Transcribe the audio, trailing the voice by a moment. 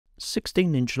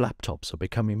16-inch laptops are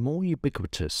becoming more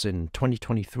ubiquitous in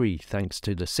 2023 thanks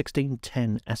to the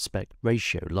 16:10 aspect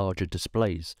ratio larger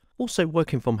displays. Also,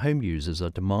 working from home users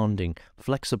are demanding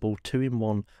flexible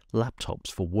 2-in-1 laptops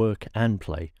for work and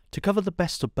play. To cover the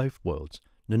best of both worlds,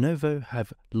 Lenovo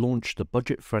have launched the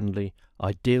budget-friendly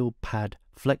IdeaPad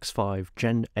Flex 5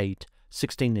 Gen 8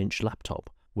 16-inch laptop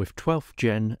with 12th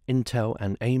Gen Intel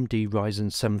and AMD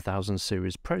Ryzen 7000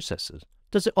 series processors.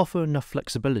 Does it offer enough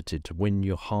flexibility to win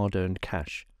your hard-earned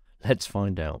cash? Let's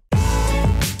find out.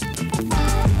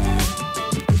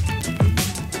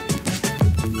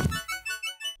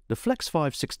 The Flex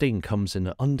 5 16 comes in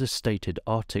an understated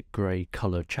Arctic grey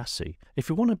colour chassis. If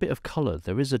you want a bit of colour,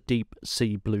 there is a deep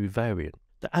sea blue variant.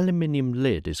 The aluminium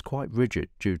lid is quite rigid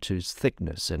due to its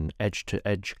thickness and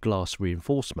edge-to-edge glass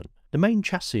reinforcement. The main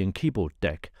chassis and keyboard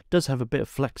deck does have a bit of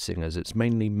flexing as it's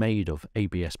mainly made of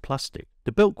ABS plastic.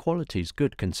 The build quality is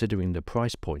good considering the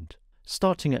price point.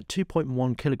 Starting at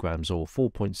 2.1 kilograms or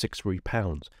 4.63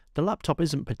 pounds, the laptop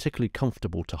isn't particularly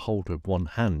comfortable to hold with one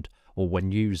hand or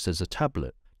when used as a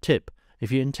tablet. Tip: if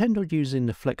you intend on using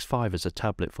the Flex 5 as a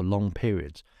tablet for long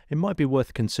periods, it might be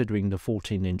worth considering the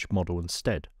 14-inch model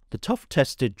instead. The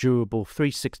tough-tested, durable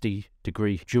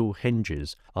 360-degree dual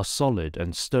hinges are solid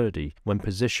and sturdy when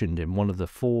positioned in one of the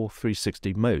 4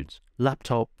 360 modes: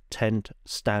 laptop, tent,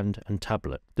 stand and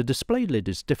tablet. The display lid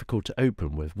is difficult to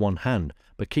open with one hand,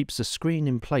 but keeps the screen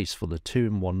in place for the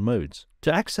 2-in-1 modes.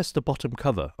 To access the bottom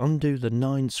cover, undo the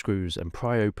 9 screws and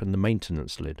pry open the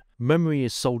maintenance lid. Memory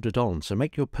is soldered on, so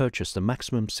make your purchase the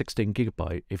maximum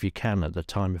 16GB if you can at the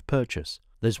time of purchase.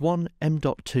 There's one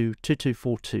M.2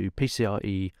 2242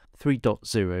 PCIe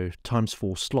 3.0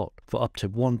 x4 slot for up to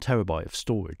 1TB of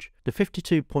storage. The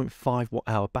 52.5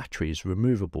 Wh battery is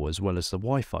removable as well as the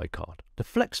Wi-Fi card. The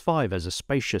Flex 5 has a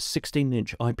spacious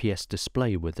 16-inch IPS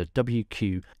display with a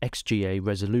WQXGA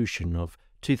resolution of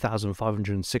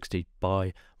 2560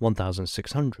 by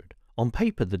 1600. On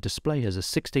paper, the display has a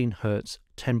 16Hz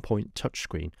 10-point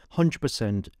touchscreen,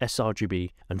 100% sRGB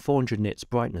and 400 nits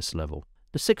brightness level.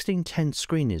 The 16:10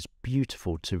 screen is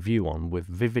beautiful to view on with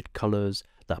vivid colours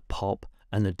that pop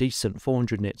and a decent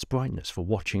 400 nits brightness for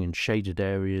watching in shaded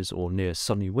areas or near a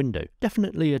sunny window.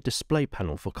 Definitely a display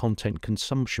panel for content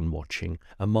consumption, watching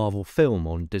a Marvel film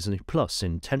on Disney Plus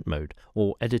in tent mode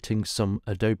or editing some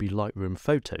Adobe Lightroom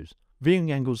photos.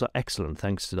 Viewing angles are excellent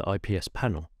thanks to the IPS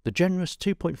panel. The generous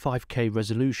 2.5K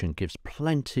resolution gives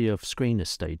plenty of screen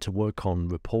estate to work on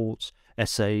reports,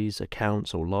 essays,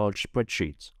 accounts or large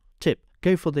spreadsheets. Tip: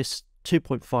 go for this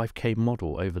 2.5K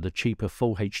model over the cheaper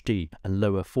Full HD and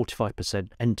lower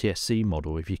 45% NTSC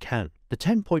model if you can. The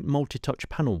 10-point multi-touch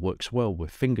panel works well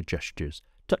with finger gestures.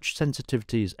 Touch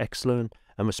sensitivity is excellent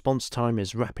and response time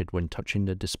is rapid when touching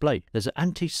the display. There's an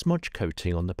anti-smudge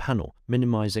coating on the panel,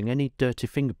 minimizing any dirty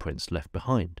fingerprints left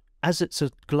behind. As it's a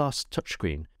glass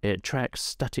touchscreen, it attracts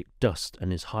static dust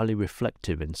and is highly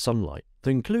reflective in sunlight. The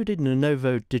included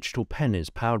Lenovo Digital Pen is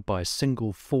powered by a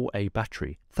single 4A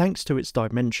battery. Thanks to its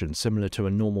dimensions similar to a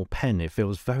normal pen, it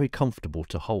feels very comfortable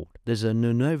to hold. There's a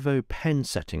Lenovo Pen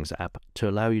Settings app to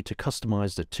allow you to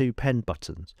customize the 2 pen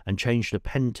buttons and change the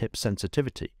pen tip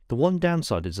sensitivity. The one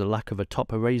downside is the lack of a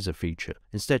top eraser feature,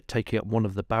 instead taking up one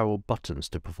of the barrel buttons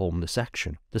to perform this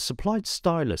action. The supplied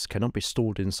stylus cannot be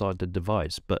stored inside the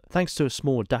device, but thanks to a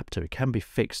small adapter it can be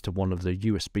fixed to one of the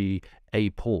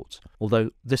USB-A ports, although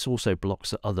this also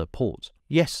blocks the other ports.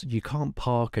 Yes, you can't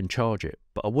park and charge it,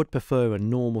 but I would prefer a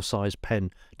normal size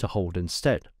pen to hold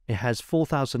instead. It has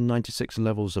 4096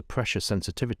 levels of pressure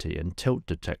sensitivity and tilt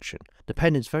detection. The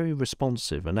pen is very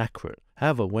responsive and accurate.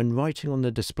 However, when writing on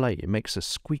the display, it makes a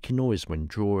squeaky noise when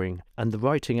drawing, and the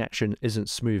writing action isn't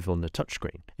smooth on the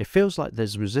touchscreen. It feels like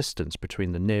there's resistance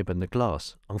between the nib and the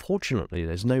glass. Unfortunately,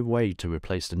 there's no way to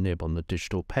replace the nib on the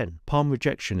digital pen. Palm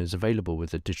rejection is available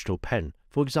with the digital pen,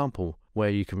 for example, where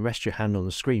you can rest your hand on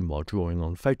the screen while drawing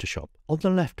on Photoshop. On the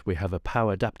left, we have a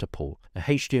power adapter port, a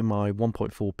HDMI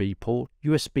 1.4B port,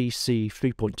 USB-C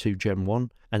 3.2 Gen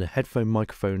 1, and a headphone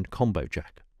microphone combo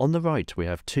jack. On the right, we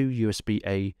have 2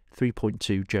 USB-A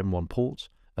 3.2 Gen 1 ports,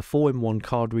 a 4-in-1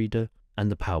 card reader,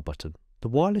 and the power button. The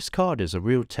wireless card is a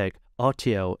Realtek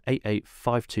RTL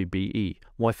 8852BE,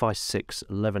 Wi-Fi 6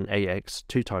 11AX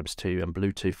 2x2 and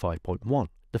Bluetooth 5.1.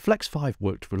 The Flex 5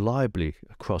 worked reliably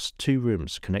across 2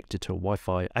 rooms connected to a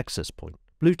Wi-Fi access point.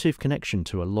 Bluetooth connection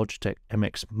to a Logitech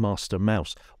MX Master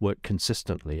mouse worked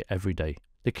consistently every day.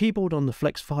 The keyboard on the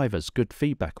Flex 5 has good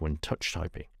feedback when touch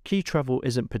typing. Key travel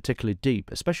isn't particularly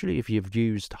deep, especially if you've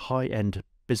used high-end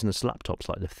business laptops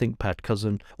like the ThinkPad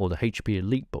Cousin or the HP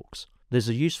EliteBooks. There's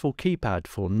a useful keypad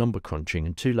for number crunching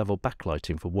and 2-level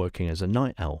backlighting for working as a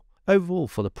night owl. Overall,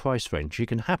 for the price range, you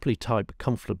can happily type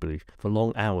comfortably for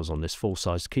long hours on this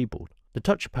full-size keyboard. The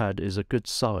touchpad is a good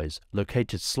size,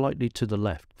 located slightly to the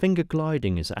left. Finger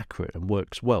gliding is accurate and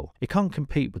works well. It can't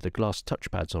compete with the glass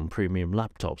touchpads on premium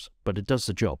laptops, but it does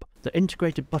the job. The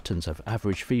integrated buttons have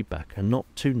average feedback and not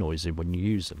too noisy when you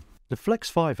use them. The Flex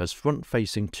 5 has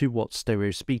front-facing 2-watt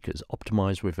stereo speakers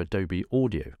optimized with Adobe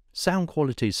Audio. Sound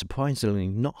quality is surprisingly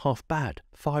not half bad.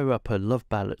 Fire up a Love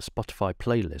Ballad Spotify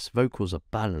playlist, vocals are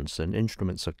balanced and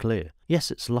instruments are clear.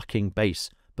 Yes, it's lacking bass,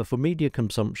 but for media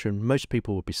consumption, most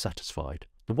people will be satisfied.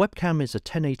 The webcam is a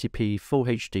 1080p Full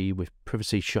HD with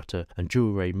privacy shutter and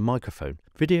dual-array microphone.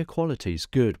 Video quality is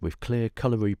good with clear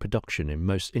colour reproduction in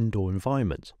most indoor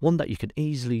environments, one that you can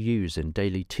easily use in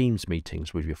daily Teams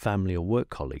meetings with your family or work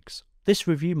colleagues. This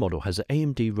review model has an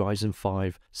AMD Ryzen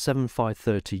 5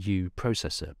 7530U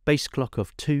processor, base clock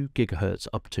of 2 GHz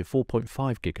up to 4.5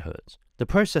 GHz. The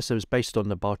processor is based on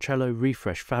the Barcello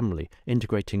Refresh family,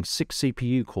 integrating 6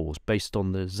 CPU cores based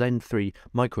on the Zen 3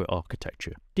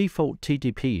 microarchitecture. Default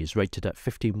TDP is rated at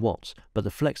 15 watts, but the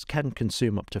Flex can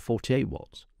consume up to 48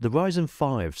 watts. The Ryzen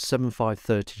 5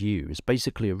 7530U is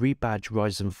basically a rebadged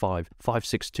Ryzen 5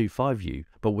 5625U,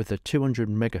 but with a 200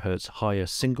 MHz higher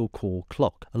single-core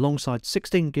clock, alongside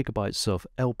 16 GB of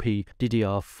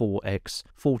LPDDR4X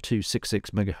 4266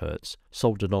 MHz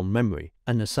soldered-on memory,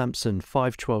 and a Samsung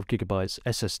 512GB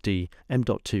SSD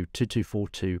M.2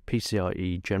 2242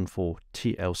 PCIe Gen 4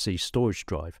 TLC storage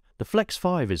drive. The Flex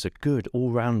 5 is a good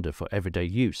all-rounder for everyday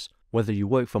use. Whether you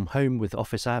work from home with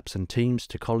Office apps and Teams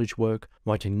to college work,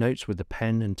 writing notes with a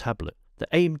pen and tablet, the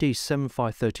AMD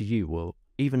 7530U will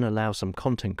even allow some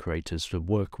content creators to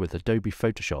work with Adobe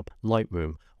Photoshop,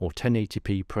 Lightroom, or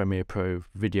 1080p Premiere Pro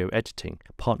video editing,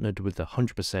 partnered with a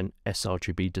 100%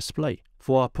 sRGB display.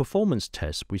 For our performance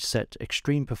test, we set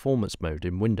Extreme Performance mode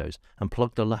in Windows and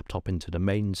plugged the laptop into the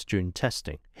mains during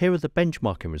testing. Here are the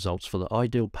benchmarking results for the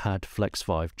IdeaPad Flex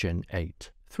 5 Gen 8.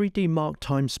 3D Mark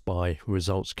Time Spy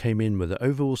results came in with an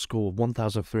overall score of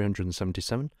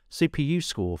 1377, CPU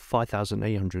score of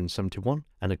 5871,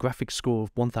 and a graphics score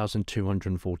of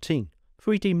 1214.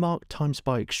 3D Mark Time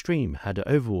Spy Extreme had an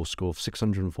overall score of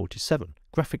 647,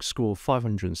 graphics score of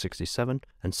 567,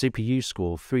 and CPU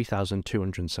score of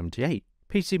 3278.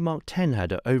 PC Mark 10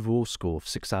 had an overall score of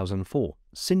 6004.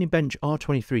 Cinebench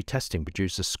R23 testing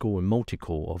produced a score in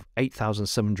multi-core of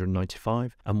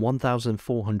 8795 and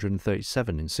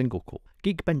 1437 in single-core.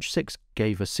 Geekbench 6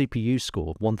 gave a CPU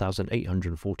score of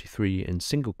 1843 in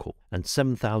single-core and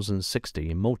 7060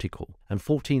 in multi-core and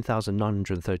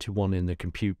 14931 in the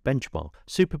compute benchmark.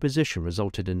 Superposition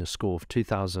resulted in a score of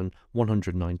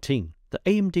 2119. The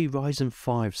AMD Ryzen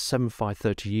 5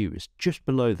 7530U is just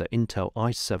below the Intel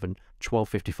i7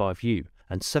 1255U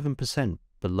and 7%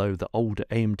 below the older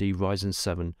AMD Ryzen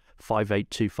 7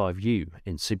 5825U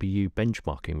in CPU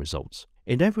benchmarking results.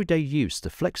 In everyday use, the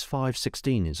Flex 5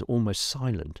 16 is almost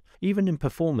silent. Even in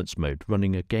performance mode,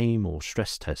 running a game or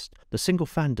stress test, the single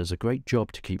fan does a great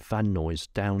job to keep fan noise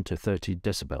down to 30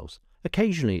 decibels.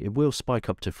 Occasionally, it will spike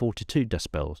up to 42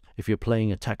 decibels if you're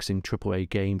playing a taxing AAA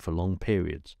game for long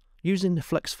periods. Using the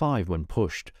Flex 5 when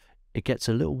pushed, it gets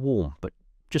a little warm, but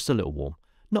just a little warm,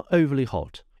 not overly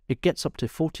hot. It gets up to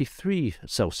 43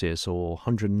 Celsius or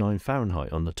 109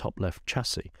 Fahrenheit on the top left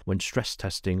chassis when stress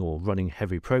testing or running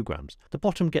heavy programs. The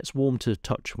bottom gets warm to the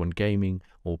touch when gaming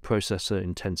or processor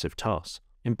intensive tasks.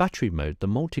 In battery mode, the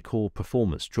multi-core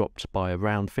performance dropped by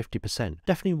around 50%.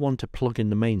 Definitely one to plug in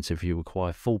the mains if you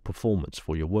require full performance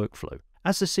for your workflow.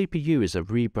 As the CPU is a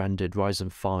rebranded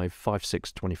Ryzen 5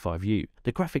 5625U,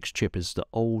 the graphics chip is the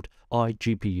old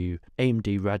iGPU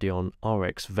AMD Radeon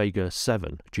RX Vega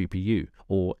 7 GPU,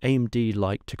 or AMD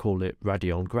like to call it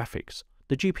Radeon Graphics.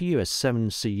 The GPU has 7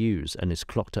 CUs and is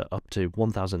clocked at up to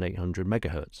 1800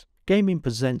 MHz. Gaming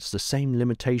presents the same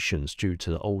limitations due to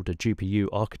the older GPU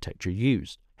architecture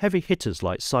used. Heavy hitters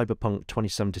like Cyberpunk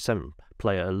 2077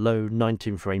 play at a low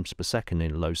 19 frames per second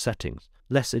in low settings.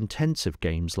 Less intensive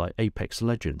games like Apex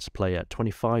Legends play at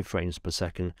 25 frames per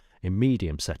second in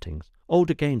medium settings.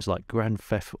 Older games like Grand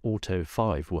Theft Auto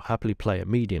 5 will happily play at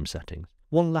medium settings.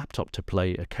 One laptop to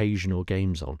play occasional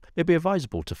games on. It'd be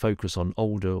advisable to focus on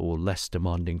older or less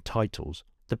demanding titles.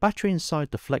 The battery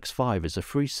inside the Flex 5 is a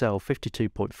free-cell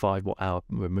 52.5 Wh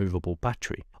removable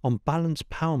battery. On balanced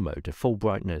power mode at full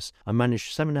brightness, I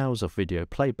managed 7 hours of video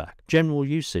playback. General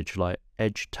usage like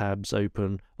Edge tabs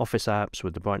open, Office apps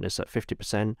with the brightness at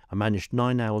 50%, I managed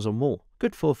 9 hours or more.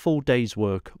 Good for a full day's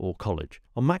work or college.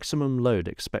 On maximum load,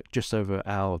 expect just over an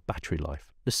hour of battery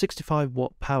life. The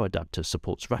 65-watt power adapter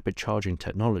supports rapid charging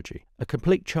technology. A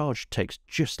complete charge takes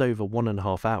just over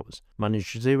 1.5 hours,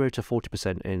 managed 0 to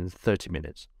 40% in 30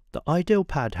 minutes. The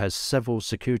IdeaPad has several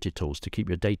security tools to keep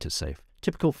your data safe.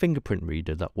 Typical fingerprint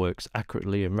reader that works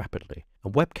accurately and rapidly, a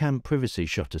webcam privacy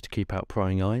shutter to keep out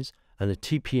prying eyes, and a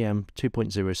TPM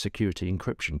 2.0 security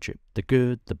encryption chip. The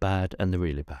good, the bad, and the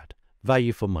really bad.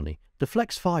 Value for money. The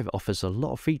Flex 5 offers a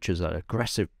lot of features at an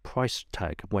aggressive price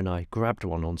tag when I grabbed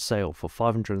one on sale for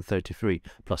 $533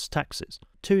 plus taxes.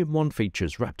 2-in-1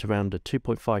 features wrapped around a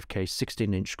 2.5K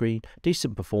 16-inch screen,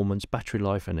 decent performance, battery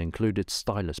life, and included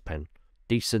stylus pen.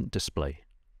 Decent display.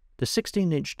 The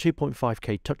 16-inch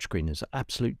 2.5K touchscreen is an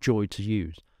absolute joy to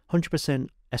use. 100%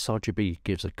 sRGB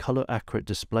gives a color-accurate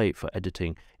display for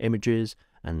editing images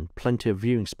and plenty of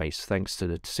viewing space thanks to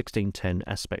the 16:10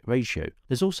 aspect ratio.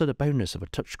 There's also the bonus of a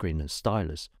touchscreen and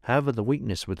stylus. However, the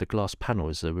weakness with the glass panel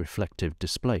is the reflective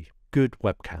display. Good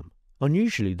webcam.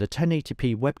 Unusually, the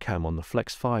 1080p webcam on the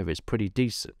Flex 5 is pretty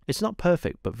decent. It's not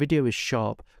perfect, but video is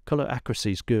sharp, color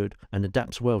accuracy is good, and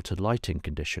adapts well to lighting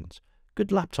conditions.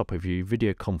 Good laptop if you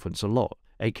video conference a lot,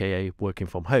 aka working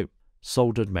from home.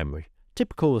 Soldered memory.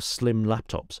 Typical of slim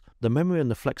laptops, the memory on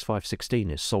the Flex 5 16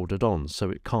 is soldered on, so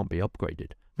it can't be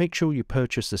upgraded. Make sure you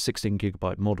purchase the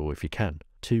 16GB model if you can.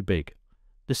 Too big.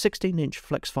 The 16-inch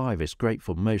Flex 5 is great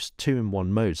for most 2-in-1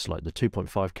 modes like the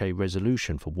 2.5K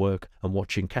resolution for work and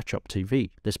watching catch-up TV.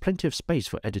 There's plenty of space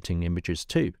for editing images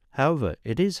too. However,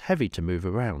 it is heavy to move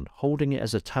around. Holding it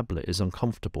as a tablet is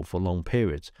uncomfortable for long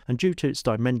periods, and due to its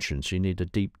dimensions you need a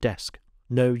deep desk.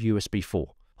 No USB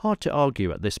 4. Hard to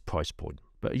argue at this price point,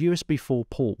 but a USB 4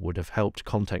 port would have helped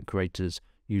content creators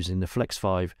using the Flex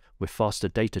 5 with faster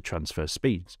data transfer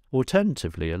speeds.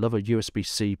 Alternatively, another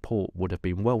USB-C port would have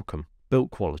been welcome.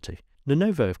 Build quality.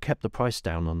 Lenovo have kept the price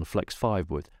down on the Flex 5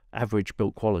 with average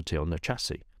build quality on the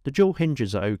chassis. The dual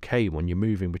hinges are okay when you're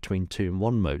moving between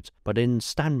 2-in-1 modes, but in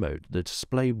stand mode, the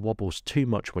display wobbles too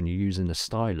much when you're using the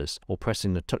stylus or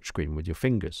pressing the touchscreen with your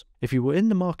fingers. If you were in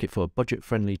the market for a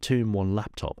budget-friendly 2-in-1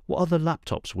 laptop, what other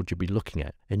laptops would you be looking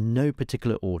at? In no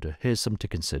particular order, here's some to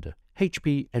consider.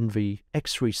 HP Envy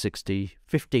X360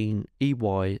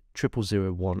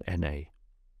 15EY0001NA,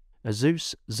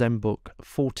 Asus ZenBook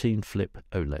 14 Flip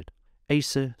OLED,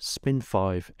 Acer Spin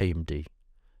 5 AMD,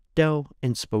 Dell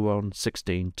Inspiron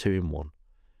 16 2-in-1,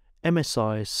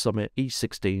 MSI Summit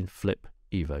E16 Flip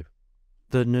Evo.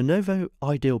 The Lenovo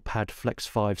IdeaPad Flex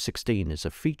 5 16 is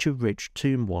a feature-rich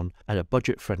 2-in-1 at a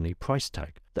budget-friendly price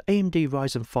tag. The AMD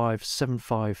Ryzen 5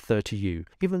 7530U,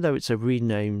 even though it's a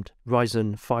renamed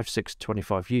Ryzen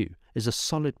 5625U, is a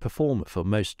solid performer for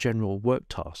most general work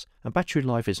tasks, and battery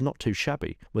life is not too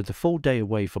shabby, with a full day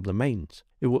away from the mains.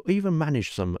 It will even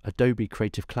manage some Adobe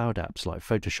Creative Cloud apps like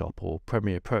Photoshop or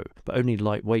Premiere Pro, but only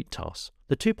lightweight tasks.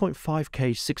 The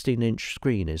 2.5K 16-inch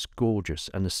screen is gorgeous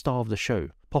and the star of the show.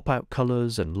 Pop-out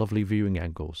colors and lovely viewing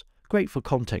angles. Great for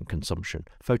content consumption,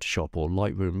 Photoshop or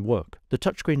Lightroom work. The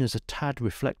touchscreen is a tad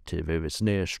reflective if it's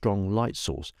near a strong light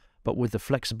source, but with the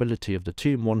flexibility of the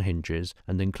 2-in-1 hinges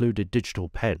and the included digital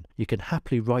pen, you can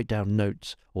happily write down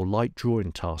notes or light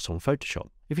drawing tasks on Photoshop.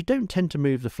 If you don't tend to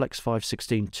move the Flex 5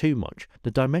 16 too much,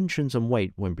 the dimensions and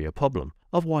weight won't be a problem.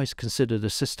 Otherwise, consider the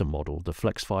system model, the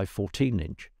Flex 5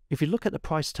 14-inch. If you look at the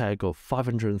price tag of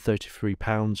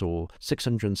 £533 or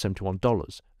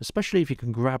 $671, especially if you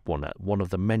can grab one at one of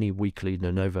the many weekly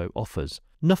Lenovo offers,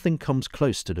 nothing comes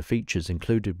close to the features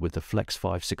included with the Flex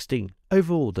 5 16.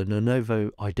 Overall, the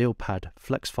Lenovo IdeaPad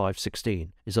Flex 5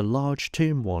 16 is a large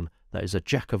 2-in-1 that is a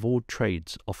jack of all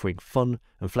trades, offering fun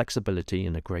and flexibility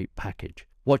in a great package.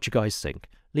 What do you guys think?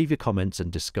 Leave your comments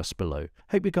and discuss below.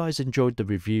 Hope you guys enjoyed the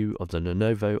review of the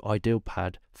Lenovo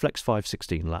IdeaPad Flex 5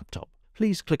 16 laptop.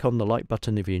 Please click on the like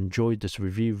button if you enjoyed this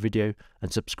review video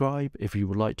and subscribe if you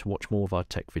would like to watch more of our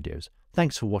tech videos.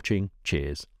 Thanks for watching.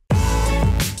 Cheers.